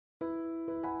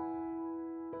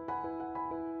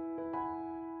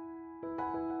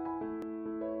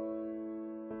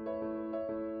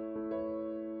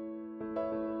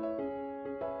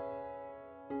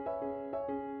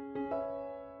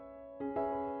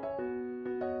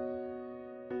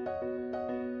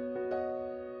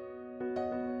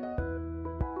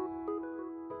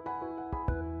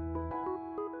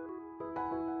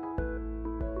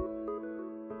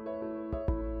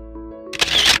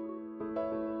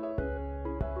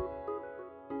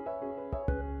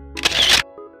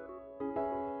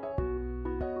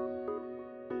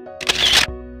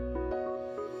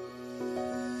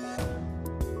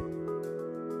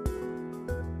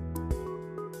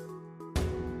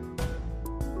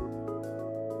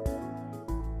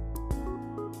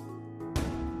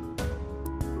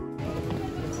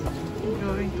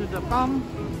going to the Palm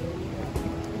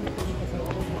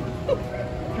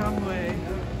Tramway.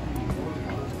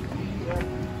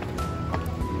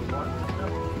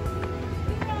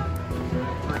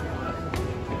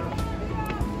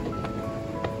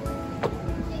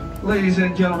 Ladies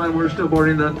and gentlemen, we're still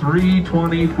boarding the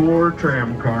 324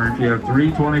 tram car. If you have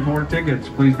 324 tickets,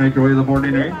 please make your way to the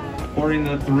boarding area. Boarding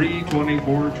the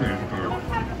 324 tram car.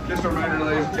 Just a reminder,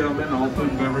 ladies and gentlemen, all food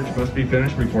and beverage must be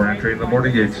finished before entering the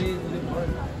boarding gates. Open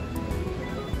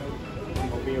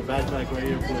your backpack right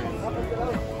here, please.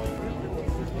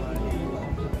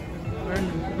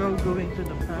 We're going to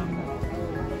the Palm.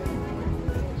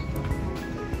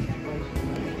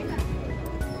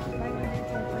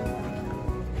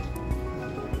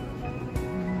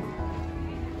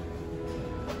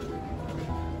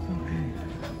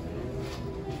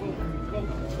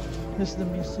 This is the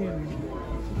museum.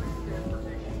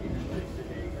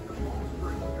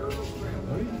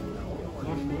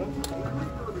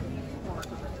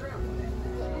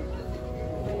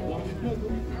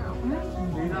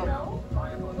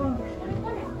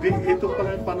 Ito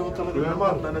pala yung panahon talaga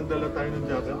na nagdala tayo ng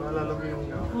jacket. Naalala mo yung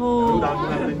dami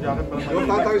natin ng jacket para yung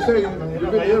tatay say,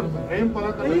 ngayon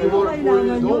pala talaga. You were 4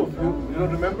 years old. You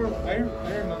don't remember? I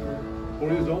remember.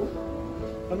 4 years old?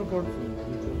 Ano 4?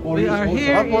 We are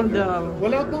here in the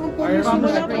wala pang 4 years Palm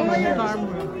old. Springs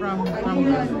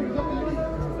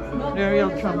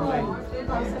Aerial Tramway.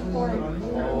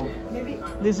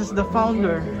 This is the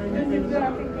founder.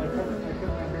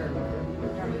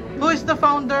 Who is the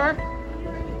founder?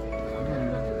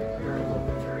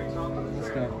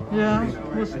 Yeah,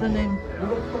 what's the name?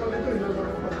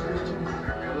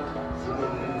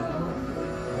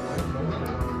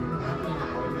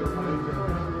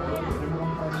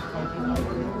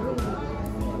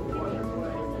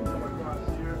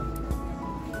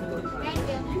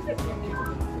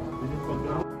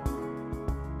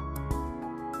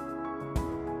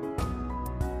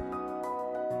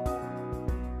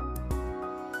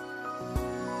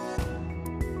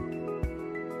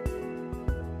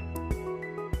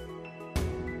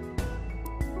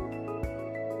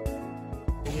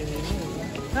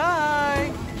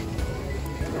 Hi!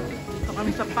 Dito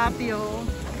kami sa patio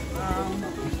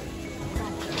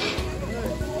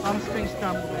Palm Springs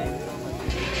Tramway.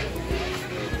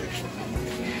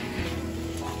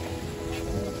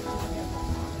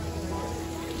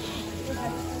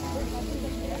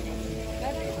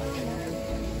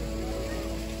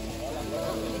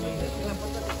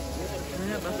 We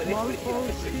have a small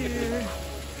post here.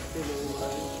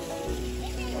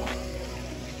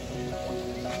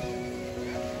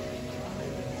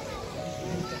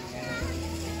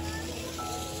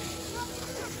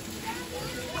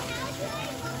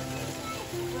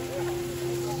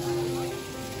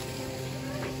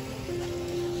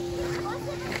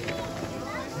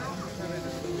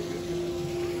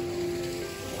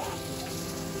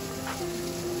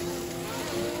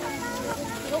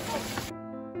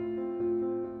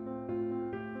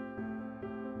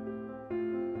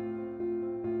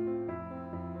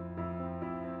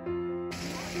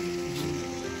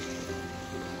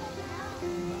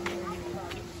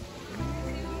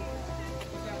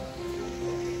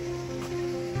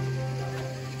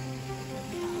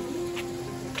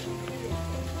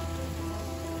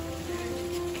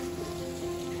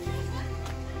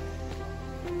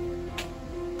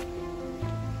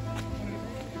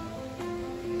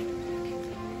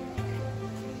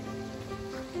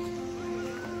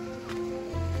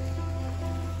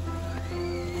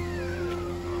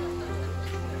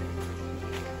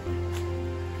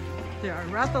 There are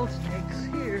rattlesnakes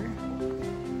here.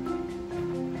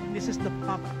 This is the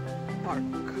pop park.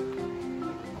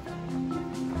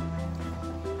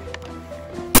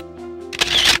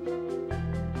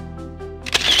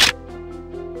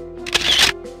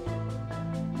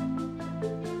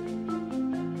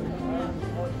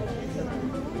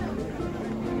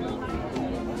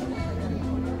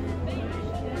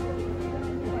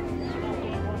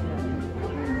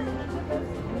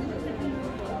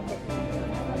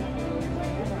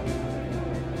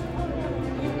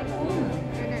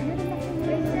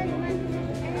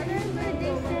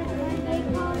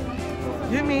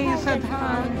 Jimmy, you said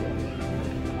hi.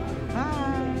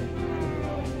 Hi.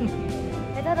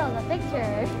 I thought on the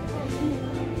picture.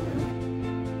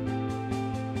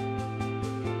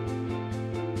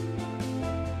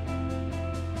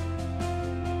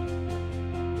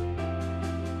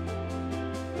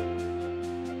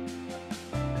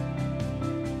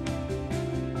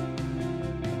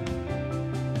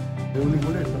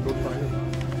 Huli-huli, sa doon tayo.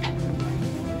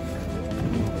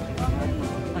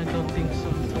 I don't think so.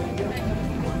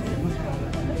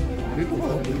 Dito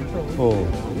ba? Oh,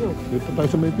 dito tayo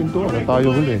sa may pintuan.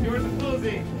 Tayo huli.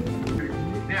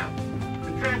 Now, the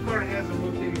tram car has a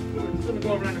rotating floor. It's going to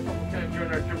go around a couple times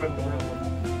during our trip up the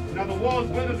railroad. Now the walls,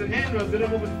 windows, and handrails, they don't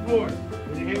move with the floor.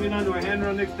 When you're hanging onto a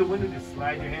handrail next to the window, just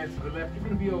slide your hands to the left. You're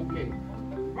going to be okay.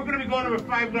 We're going to be going over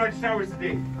 5 large towers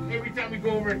today. Every time we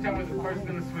go over a tower, the car's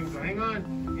going to swing. So hang on.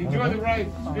 Enjoy the ride.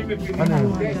 Scream if you need to.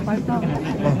 Okay?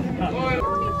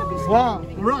 Wow,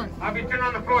 run! I'll be turning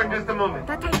on the floor in just a moment.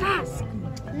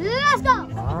 Let's go!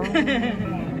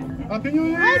 Happy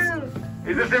New Year!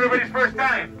 Is this everybody's first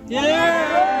time?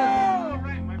 Yeah! All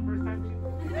right, my first time too.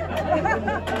 We're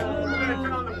going to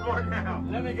turn on the floor now.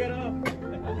 Let me get up.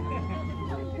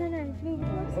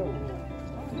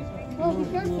 Oh, be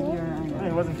careful.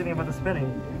 I wasn't kidding about the spinning.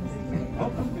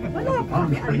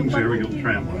 Palm Springs Aerial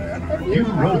Tramway. New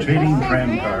rotating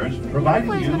tram cars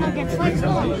providing you with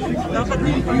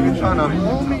 360 views on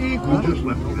just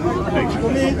left.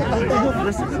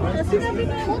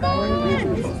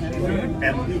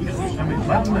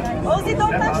 Ozzy,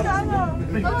 don't touch the ammo.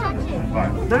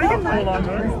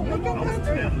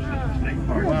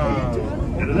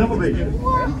 At an elevation of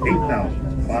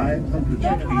 8,516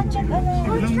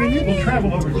 feet, we'll travel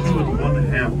over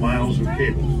 2.5 miles of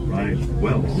cable, rise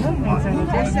well high.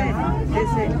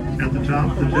 At the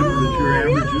top, the temperature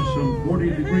averages some 40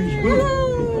 degrees below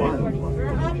the wildlife,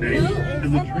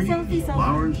 and the trees,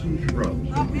 flowers, and shrubs.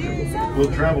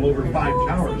 We'll travel over 5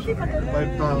 towers. The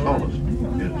tallest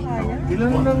is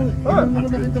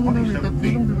 127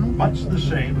 feet, much the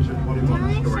same as a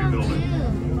 21-story building.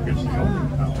 It's the only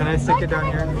tower. Can I stick it down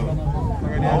here?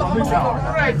 All of the towers.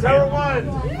 All right, Tower 1.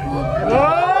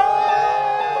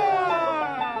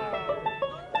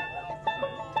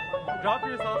 Drop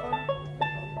your cell phone.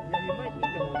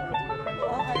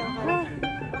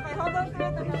 Okay, hold on for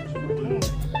it.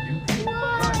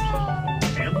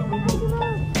 And the removal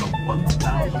of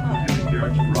 1,000 cubic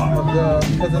yards of rock.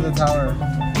 Because of the tower.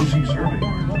 Lucy survey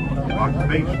rock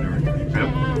base during the trip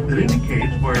that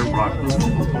indicates where rock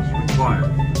removal was required.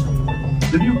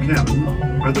 The new cabins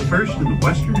are the first in the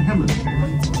Western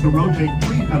Hemisphere to rotate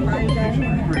 360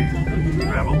 degrees to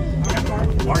travel at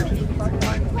the largest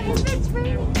type of world.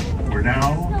 We're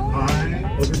now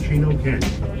high over Chino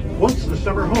Canyon, once the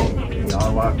summer home of the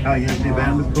Iowa Caliente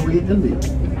Band of Korea Indians.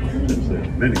 Since there are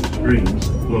many streams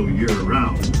that flow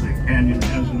year-round, the canyon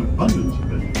has an abundance of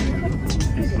vegetation,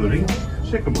 including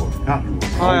sycamore, cottonwood,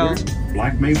 alder,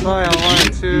 black maple, and a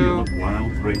great deal of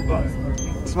wild grapevine.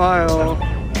 Smile.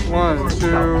 1,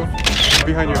 2.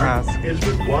 Behind your mask. Is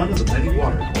but one of the many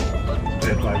waterfalls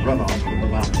fed by runoff from the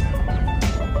mountain.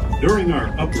 During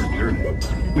our upward journey,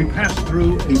 we passed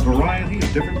through a variety of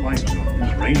different life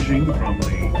zones, ranging from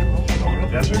the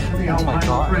Sonora Desert to the Alpine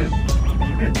Rim.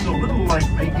 It's a little like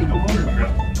making a motor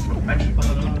trip from Mexico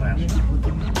to Alaska.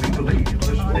 We believe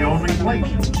this is the only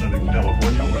place in Southern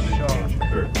California where this change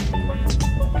occurred.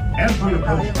 As we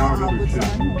approach tower number 2,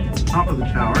 top of the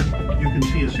tower, you can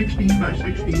see a 16 by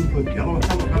 16 foot yellow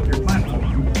helicopter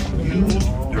platform used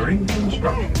during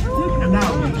construction and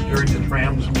now used during the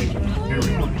tram's maintenance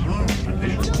period.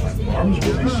 Additional platforms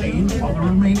will be seen on the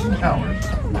remaining towers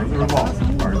further along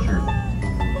our journey.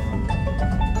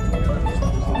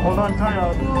 Hold on tight.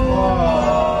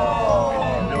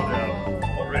 No doubt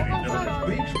already noticed,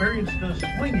 we experienced a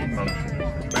swinging motion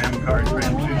as the tram car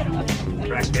transitions from the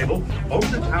track cable over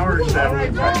the tower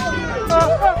satellite track.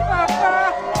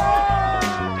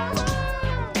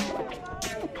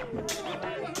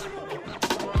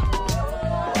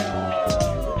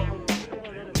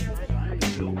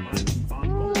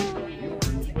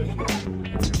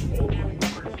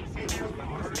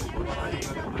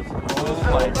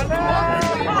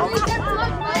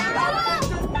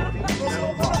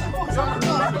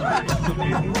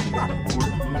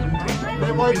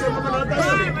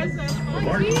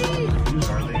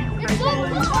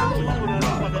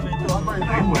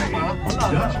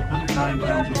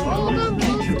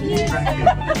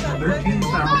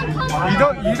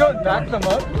 You don't back them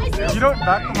up? You don't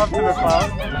back them up to the cloud?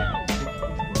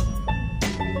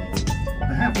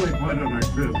 The halfway point on our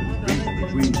trip is reached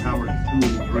between towers 2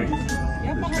 and 3. This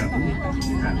happens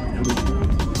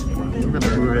I'm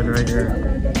gonna move it right here.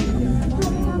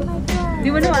 Di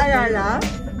mo na maalala?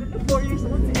 4 years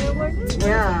old si Edward?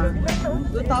 Yeah.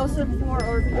 2004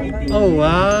 or 20. Oh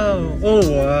wow! Oh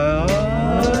wow!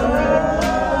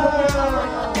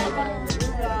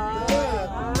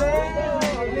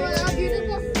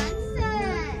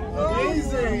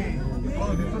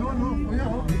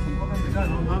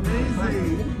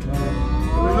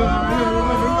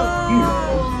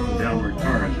 Downward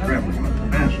car is traveling much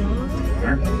faster. The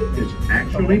car is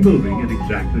actually moving at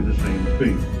exactly the same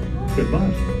speed.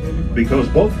 Goodbye. because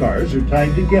both cars are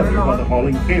tied together by the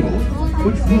hauling cables,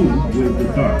 which move with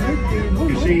the car.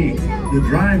 You see, the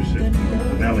drive system of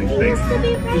the valley station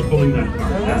is pulling that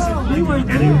car down,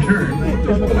 and in turn, is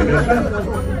pulling us up.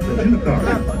 The two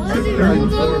cars turn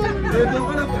forward.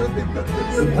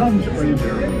 The Palm Springs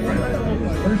Aerial Tramway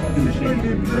was first conceived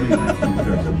in the early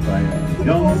 1930s by a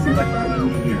young electrical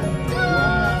engineer.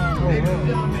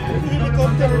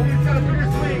 Helicopter! He's got a bigger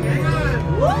swing, hang on!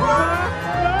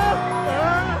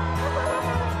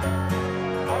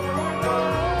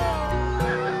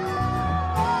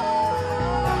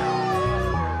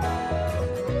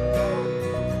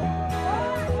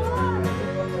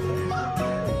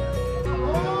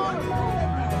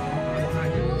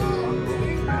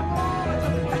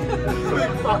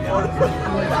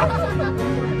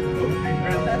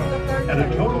 At a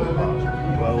total cost of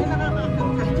 $12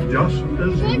 million. Just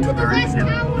as in the very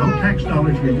beginning, no tax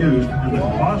dollars were used, and the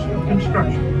cost of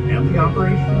construction and the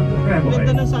operation of the tramway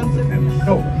and so on its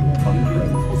road.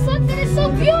 The sunset is so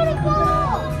beautiful!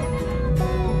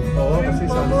 Oh, kasi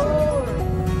sunset.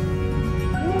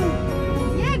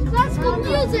 Yeah, classical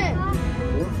music!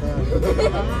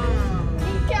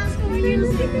 Classical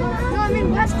music. No, I mean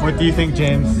Western. What do you think,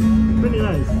 James? Pretty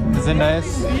nice. Is it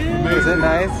nice? Is it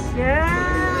nice? Yes!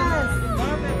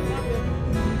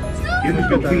 It is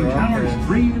between towers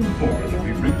 3 and 4 that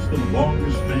we reach the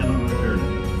longest span on the journey.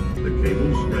 The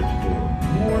cables stretch for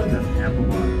more than half a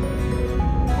mile.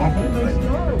 Often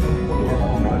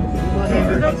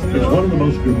it's one of the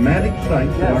most dramatic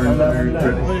sights of our entire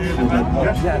trip. And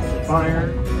that just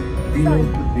fire, field,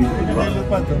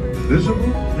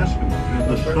 visible testimony of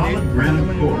the solid granite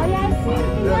core.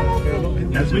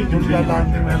 As we continue our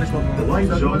trip, the light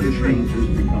zone changes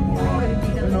become more obvious.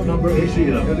 You see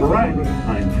a variety of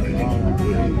pine trees,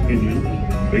 including pinyons,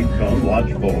 big cone,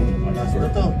 lodgepole,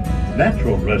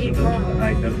 natural residents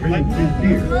tonight have really big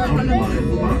deer, mountain lion,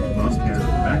 fox, bobcat,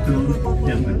 raccoon,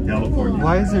 and the California.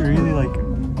 Why is it really like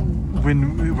when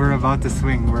we're about to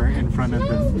swing, we're in front of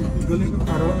them?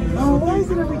 Oh, why is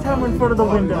it every time we're in front of the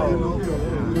window?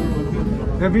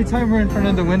 Every time we're in front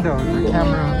of the window, the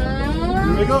camera.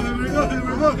 Here we go, here we go, here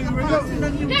we go, here we go.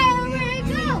 There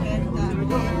we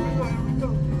go!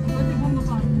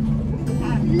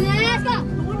 Let's go!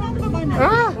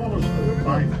 Almost a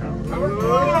fine town.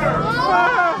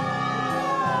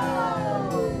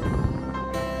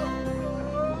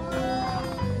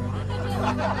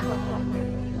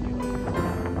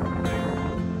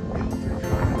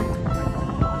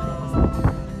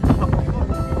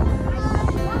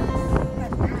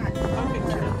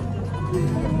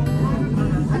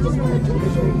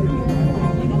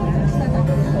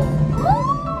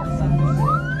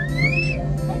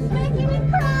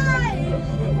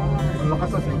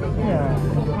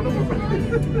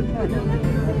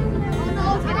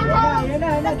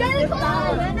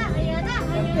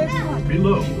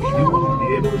 Below, you will be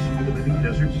able to see the living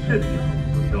desert city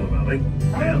of Del Valley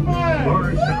and far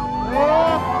south.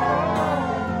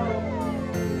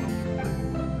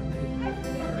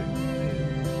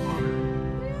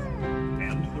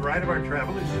 And to the right of our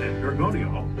travel is San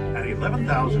Gorgonio at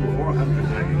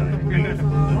 11,499 feet, the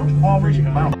tallest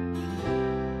mountain.